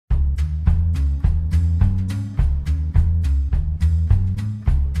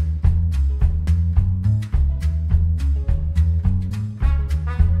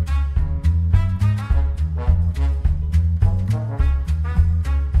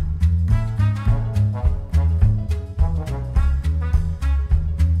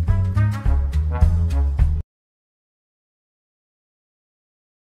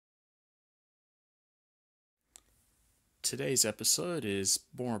Today's episode is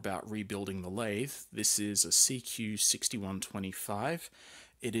more about rebuilding the lathe. This is a CQ6125.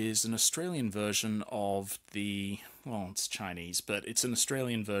 It is an Australian version of the, well, it's Chinese, but it's an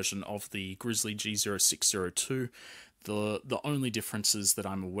Australian version of the Grizzly G0602. The only differences that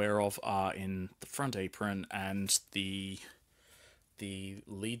I'm aware of are in the front apron and the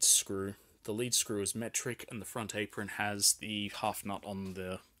lead screw. The lead screw is metric and the front apron has the half nut on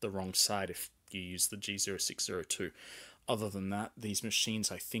the wrong side if you use the G0602. Other than that, these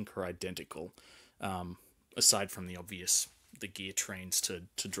machines I think are identical, aside from the obvious, the gear trains to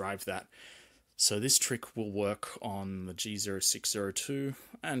drive that. So this trick will work on the G0602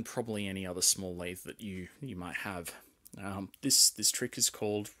 and probably any other small lathe that you might have. This trick is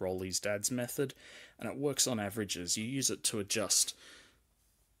called Rollie's dad's method, and it works on averages. You use it to adjust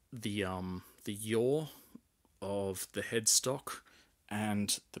the yaw of the headstock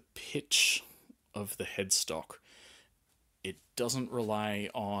and the pitch of the headstock. It doesn't rely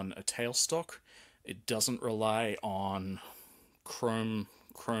on a tailstock. It doesn't rely on chrome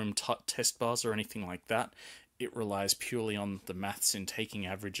test bars or anything like that. It relies purely on the maths in taking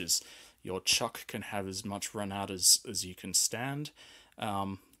averages. Your chuck can have as much run out as you can stand.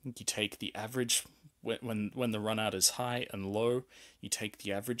 You take the average when the run out is high and low. You take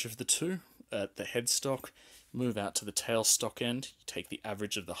the average of the two at the headstock, move out to the tailstock end. You take the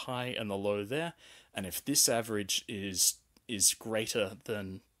average of the high and the low there, and if this average is greater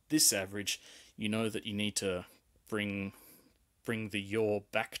than this average, you know that you need to bring the yaw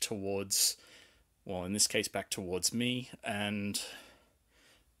back towards, well, in this case back towards me, and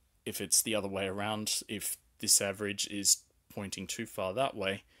if it's the other way around, if this average is pointing too far that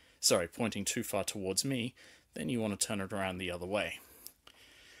way, pointing too far towards me, then you want to turn it around the other way.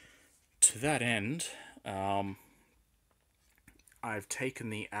 To that end, I've taken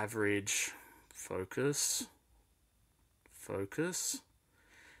the average focus.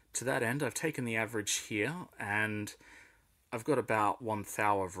 To that end, I've taken the average here, and I've got about 1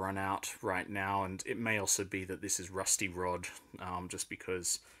 thou of run out right now, and it may also be that this is rusty rod, just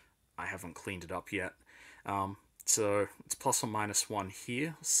because I haven't cleaned it up yet. So it's plus or minus 1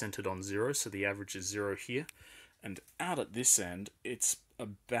 here, centered on 0, so the average is 0 here. And out at this end, it's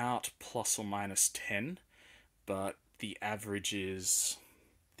about plus or minus 10, but the average is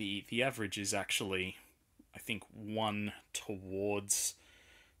actually, I think, 1 towards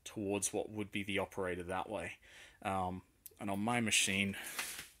what would be the operator that way. And on my machine,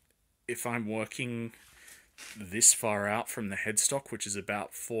 if I'm working this far out from the headstock, which is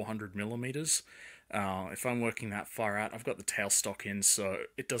about 400 millimeters, if I'm working that far out, I've got the tailstock in, so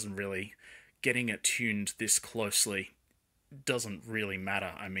it doesn't really, getting it tuned this closely doesn't really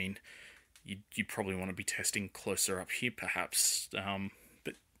matter. I mean, you probably want to be testing closer up here perhaps,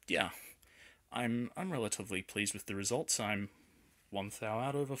 but yeah, I'm relatively pleased with the results. I'm 1 thou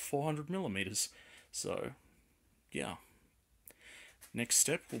out over 400 millimeters, so yeah. Next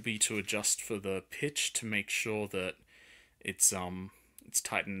step will be to adjust for the pitch to make sure that it's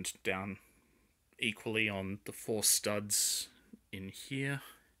tightened down equally on the 4 studs in here,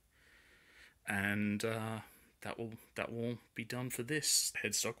 and that will be done for this.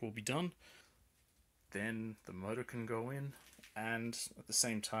 Headstock will be done. Then the motor can go in, and at the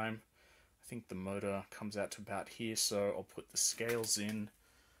same time, I think the motor comes out to about here, so I'll put the scales in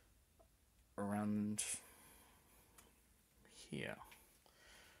around here.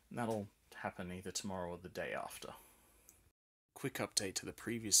 And that'll happen either tomorrow or the day after. Quick update to the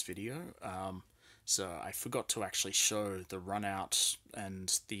previous video. So I forgot to actually show the run out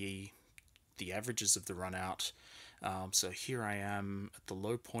and the averages of the run out. So here I am at the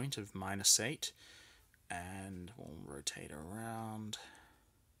low point of -8, and we'll rotate around.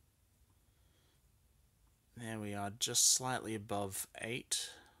 There we are, just slightly above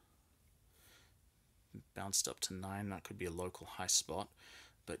 8. Bounced up to 9, that could be a local high spot.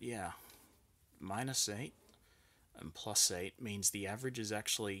 But yeah, -8 and +8 means the average is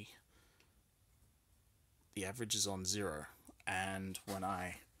on 0. And when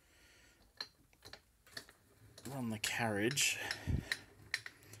I run the carriage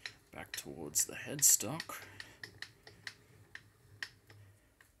back towards the headstock,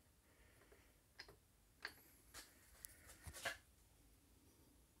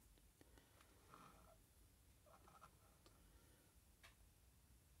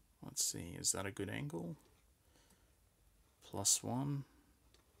 let's see, is that a good angle? +1,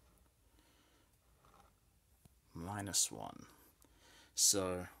 -1.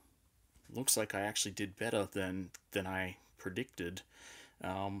 So looks like I actually did better than I predicted,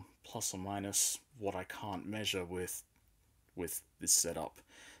 plus or minus what I can't measure with this setup.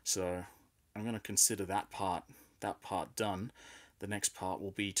 So I'm going to consider that part that part done, the next part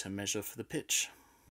will be to measure for the pitch.